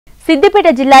సిద్దిపేట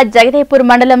జిల్లా జగదేపూర్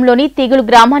మండలంలోని తీగులు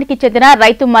గ్రామానికి చెందిన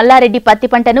రైతు మల్లారెడ్డి పత్తి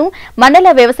పంటను మండల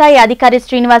వ్యవసాయ అధికారి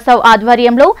శ్రీనివాసరావు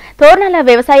ఆధ్వర్యంలో తోర్నాల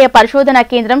వ్యవసాయ పరిశోధనా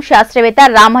కేంద్రం శాస్త్రవేత్త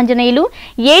రామాంజనేయులు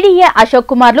ఏడీఏ అశోక్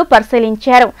కుమార్లు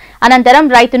పరిశీలించారు. అనంతరం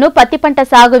రైతును పత్తి పంట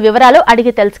సాగు వివరాలు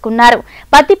అడిగి తెలుసుకున్నారు.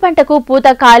 పత్తి పంటకు పూత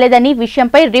కాలేదని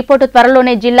విషయంపై రిపోర్టు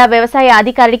త్వరలోనే జిల్లా వ్యవసాయ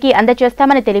అధికారికి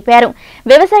అందజేస్తామని తెలిపారు.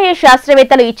 వ్యవసాయ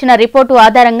శాస్త్రవేత్తలు ఇచ్చిన రిపోర్టు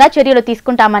ఆధారంగా చర్యలు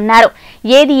తీసుకుంటామన్నారు.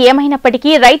 ఏది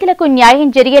ఏమైనప్పటికీ రైతులకు న్యాయం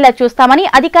జరిగేలా చూస్తామని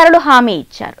అధికారులు హామీ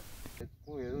ఇచ్చారు.